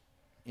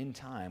in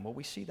time. Well,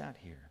 we see that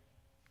here.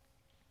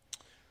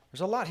 There's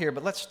a lot here,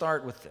 but let's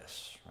start with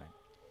this, right?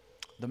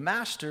 The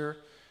master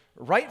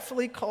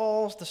rightfully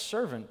calls the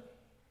servant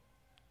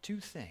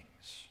two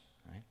things,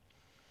 right?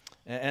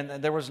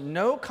 And there was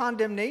no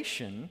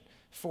condemnation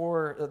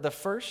for the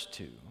first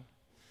two.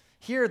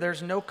 Here,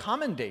 there's no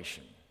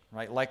commendation,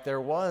 right, like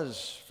there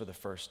was for the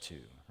first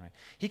two, right?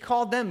 He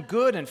called them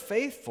good and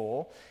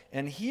faithful,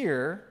 and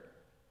here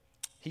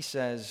he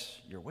says,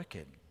 you're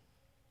wicked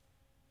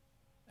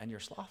and you're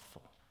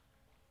slothful.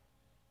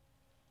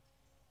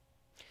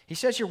 He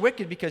says you're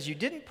wicked because you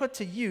didn't put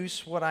to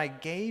use what I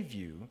gave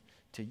you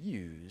to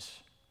use,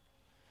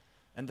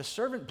 and the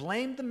servant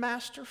blamed the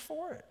master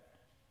for it.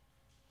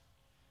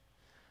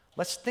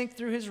 Let's think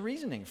through his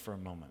reasoning for a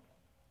moment.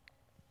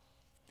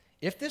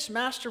 If this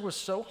master was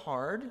so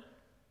hard,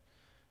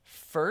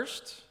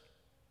 first,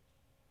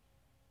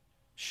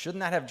 shouldn't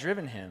that have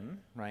driven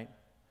him, right,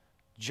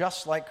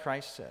 just like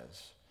Christ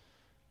says,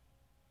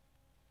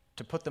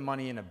 to put the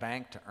money in a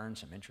bank to earn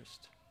some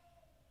interest?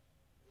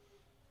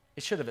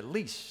 It should have at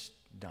least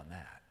done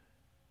that.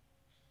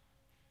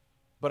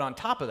 But on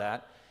top of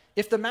that,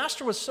 if the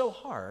master was so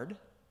hard,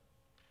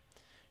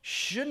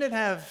 shouldn't it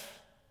have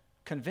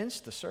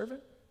convinced the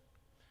servant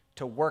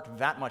to work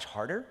that much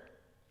harder,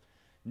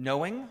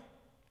 knowing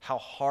how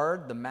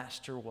hard the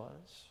master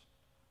was?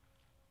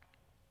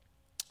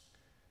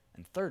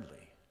 And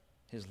thirdly,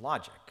 his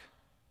logic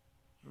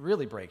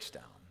really breaks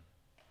down,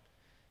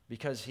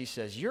 because he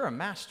says, you're a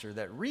master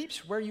that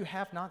reaps where you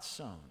have not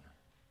sown.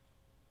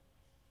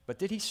 But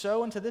did he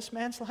sow into this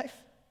man's life?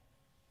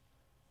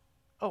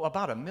 Oh,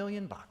 about $1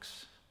 million,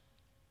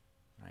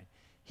 right?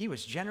 He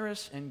was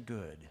generous and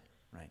good,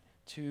 right,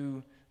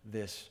 to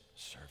this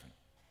servant.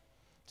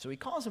 So he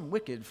calls him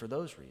wicked for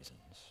those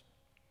reasons,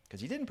 because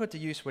he didn't put to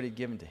use what he'd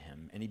given to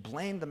him, and he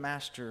blamed the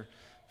master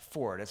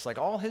for it. It's like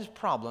all his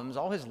problems,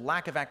 all his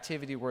lack of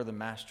activity were the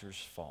master's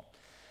fault.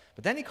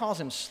 But then he calls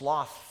him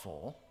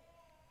slothful.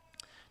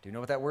 Do you know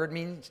what that word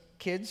means,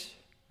 kids?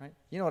 Right?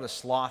 You know what a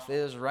sloth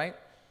is, right?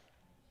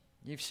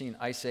 You've seen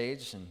Ice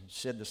Age and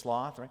Sid the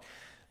Sloth, right?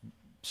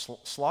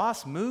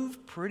 Sloths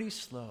move pretty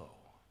slow.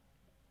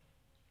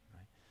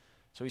 Right?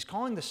 So he's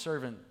calling the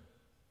servant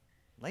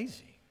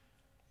lazy.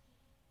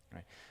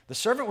 Right? The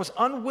servant was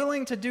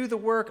unwilling to do the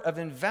work of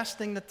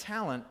investing the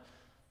talent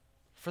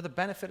for the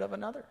benefit of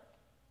another.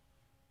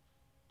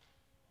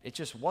 It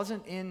just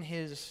wasn't in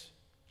his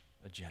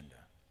agenda.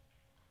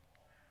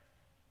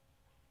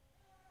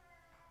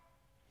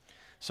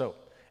 So,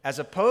 as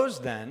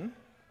opposed then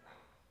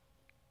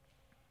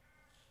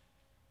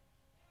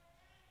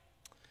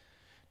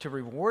to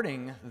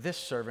rewarding this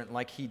servant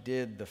like he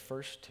did the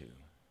first two,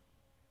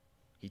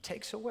 he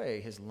takes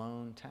away his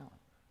lone talent.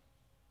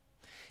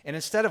 And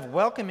instead of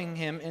welcoming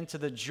him into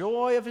the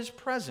joy of his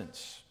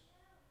presence,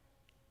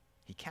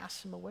 he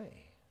casts him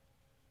away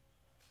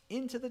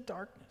into the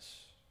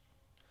darkness,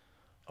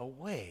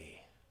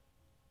 away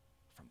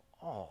from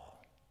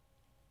all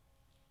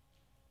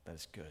that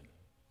is good.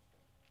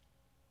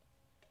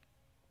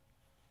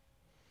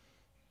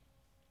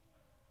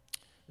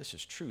 This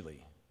is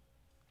truly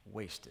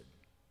wasted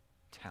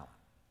talent.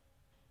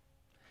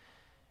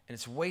 And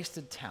it's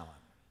wasted talent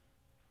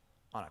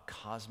on a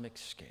cosmic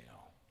scale.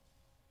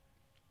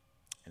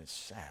 And it's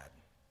sad.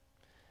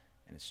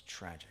 And it's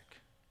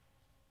tragic.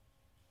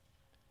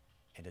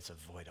 And it's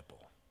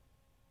avoidable.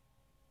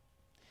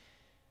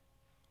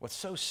 What's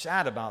so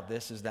sad about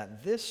this is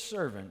that this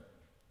servant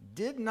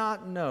did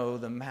not know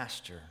the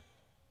master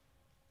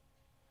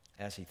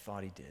as he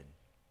thought he did.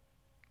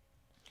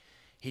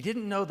 He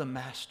didn't know the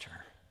master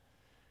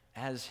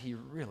as he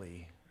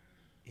really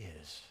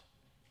is.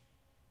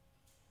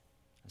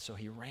 And so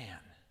he ran,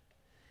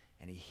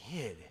 and he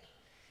hid,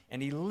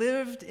 and he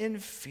lived in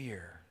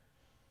fear,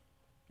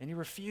 and he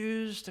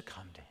refused to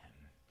come to him.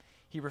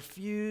 He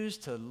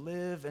refused to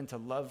live and to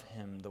love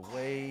him the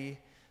way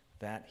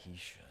that he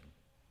should.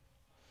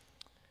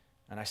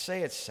 And I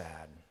say it's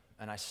sad,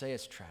 and I say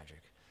it's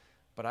tragic,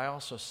 but I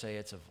also say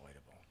it's avoidable.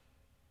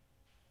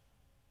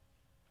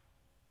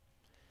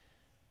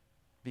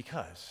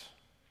 Because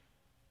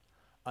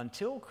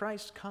until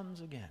Christ comes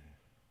again,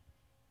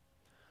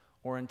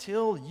 or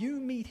until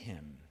you meet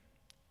him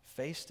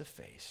face to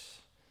face,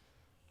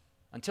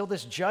 until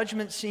this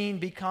judgment scene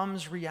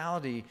becomes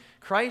reality,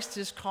 Christ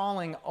is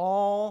calling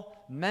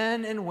all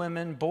men and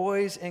women,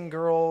 boys and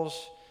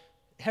girls,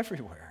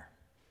 everywhere,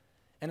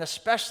 and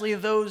especially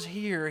those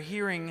here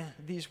hearing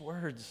these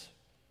words,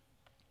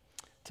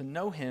 to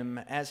know him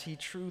as he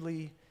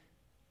truly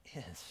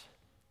is.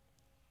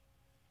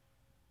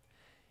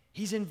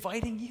 He's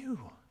inviting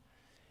you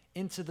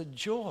into the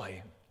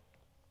joy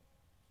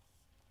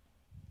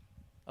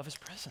of his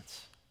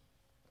presence.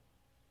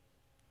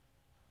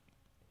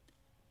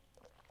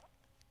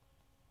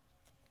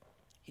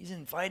 He's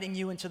inviting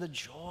you into the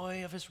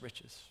joy of his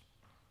riches.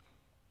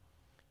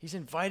 He's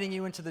inviting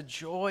you into the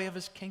joy of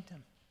his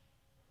kingdom.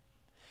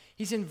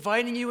 He's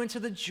inviting you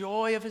into the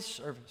joy of his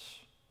service.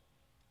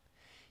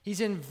 He's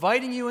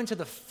inviting you into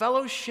the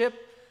fellowship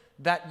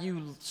that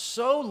you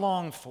so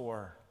long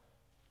for.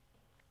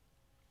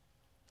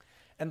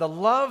 And the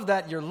love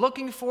that you're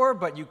looking for,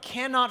 but you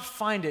cannot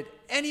find it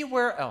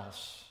anywhere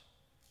else.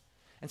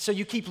 And so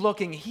you keep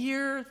looking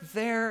here,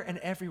 there, and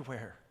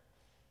everywhere.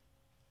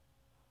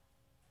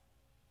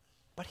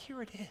 But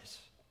here it is.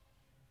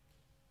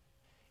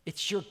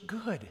 It's your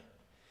good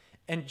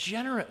and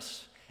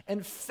generous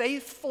and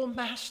faithful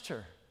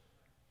master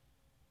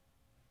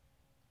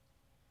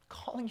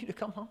calling you to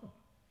come home.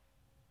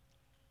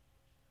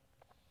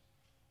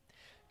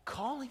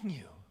 Calling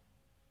you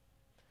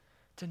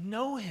to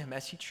know him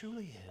as he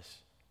truly is,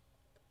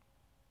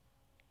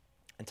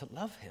 and to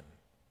love him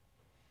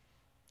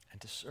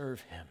and to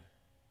serve him.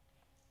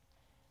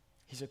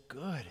 He's a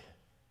good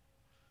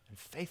and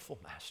faithful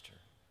master.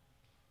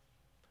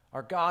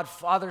 Our God,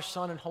 Father,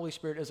 Son, and Holy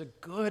Spirit is a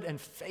good and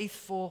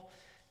faithful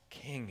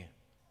King.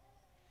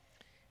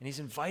 And he's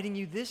inviting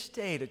you this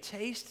day to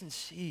taste and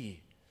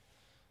see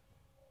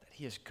that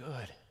he is good,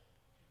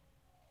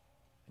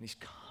 and he's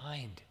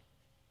kind,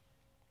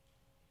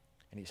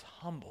 and he's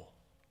humble,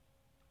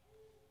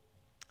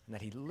 and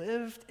that he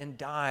lived and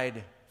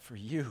died for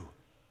you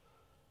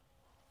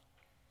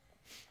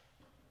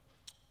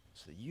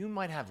so that you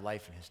might have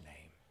life in his name.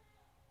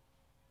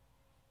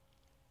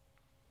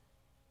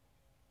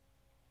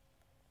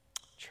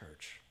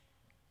 Church,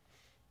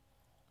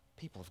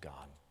 people of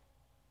God,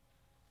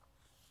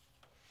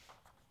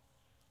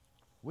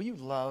 will you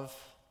love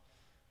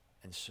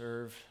and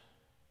serve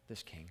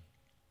this King?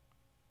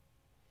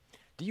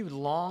 Do you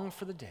long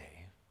for the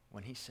day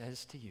when he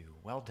says to you,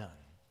 "Well done,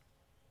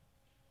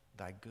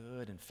 thy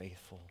good and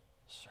faithful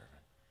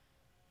servant"?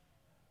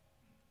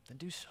 Then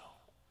do so,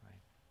 right?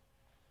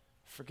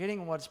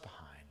 Forgetting what's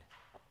behind,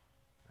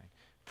 right?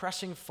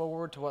 Pressing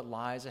forward to what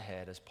lies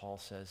ahead, as Paul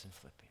says in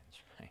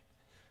Philippians, right?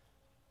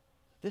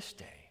 This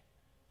day,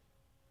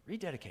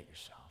 rededicate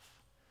yourself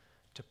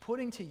to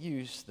putting to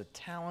use the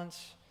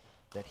talents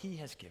that he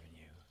has given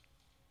you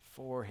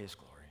for his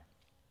glory.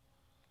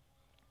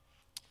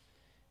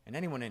 And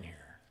anyone in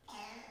here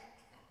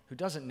who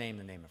doesn't name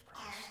the name of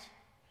Christ,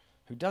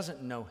 who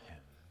doesn't know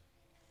him,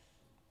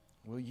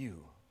 will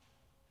you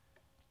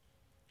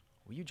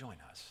join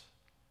us?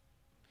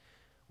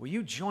 Will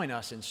you join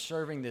us in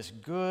serving this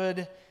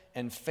good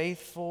and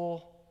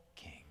faithful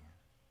King,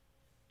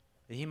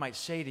 that he might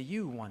say to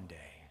you one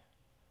day,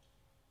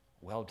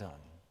 "Well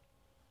done,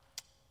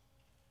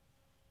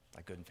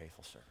 thy good and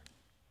faithful servant"?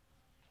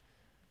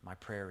 My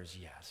prayer is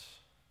yes,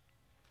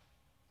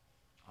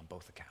 on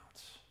both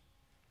accounts.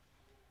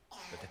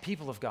 That the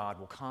people of God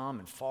will come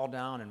and fall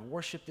down and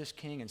worship this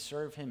King and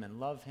serve him and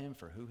love him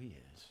for who he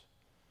is.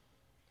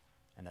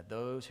 And that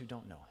those who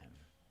don't know him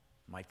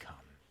might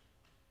come,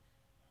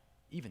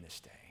 even this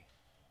day,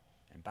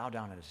 and bow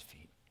down at his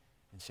feet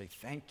and say,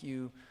 "Thank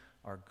you,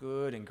 our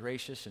good and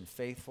gracious and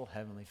faithful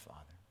Heavenly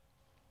Father.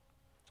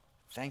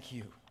 Thank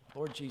you,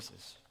 Lord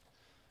Jesus,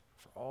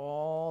 for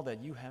all that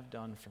you have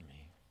done for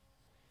me.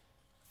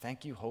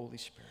 Thank you, Holy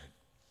Spirit,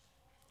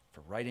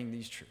 for writing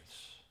these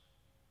truths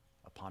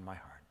upon my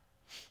heart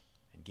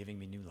and giving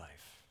me new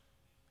life.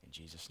 In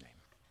Jesus'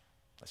 name,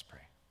 let's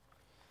pray.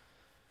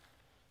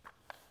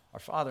 Our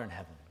Father in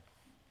heaven,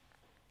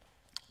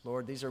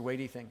 Lord, these are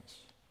weighty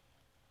things.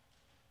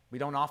 We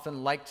don't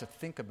often like to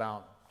think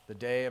about the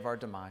day of our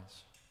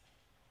demise.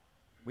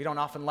 We don't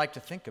often like to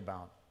think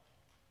about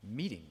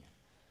meeting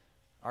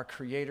our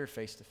Creator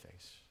face to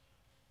face.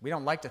 We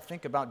don't like to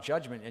think about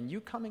judgment and you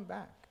coming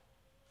back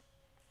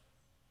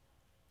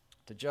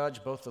to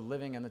judge both the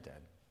living and the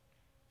dead.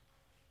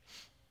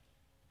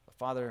 But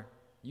Father,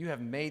 you have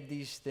made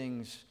these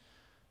things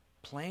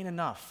plain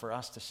enough for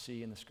us to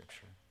see in the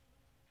Scripture.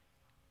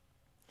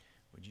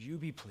 Would you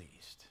be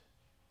pleased,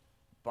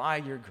 by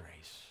your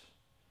grace,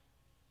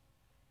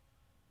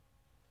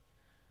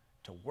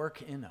 to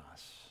work in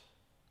us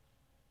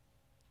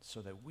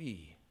so that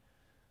we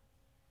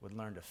would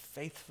learn to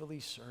faithfully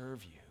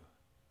serve you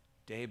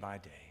day by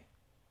day,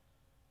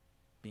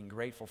 being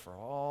grateful for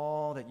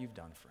all that you've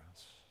done for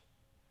us,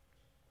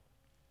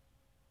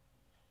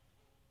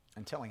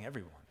 and telling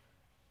everyone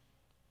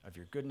of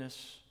your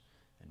goodness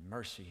and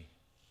mercy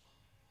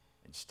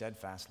and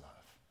steadfast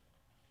love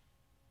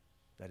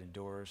that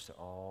endures to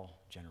all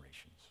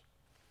generations.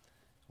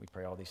 We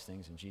pray all these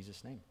things in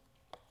Jesus' name.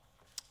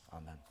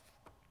 Amen.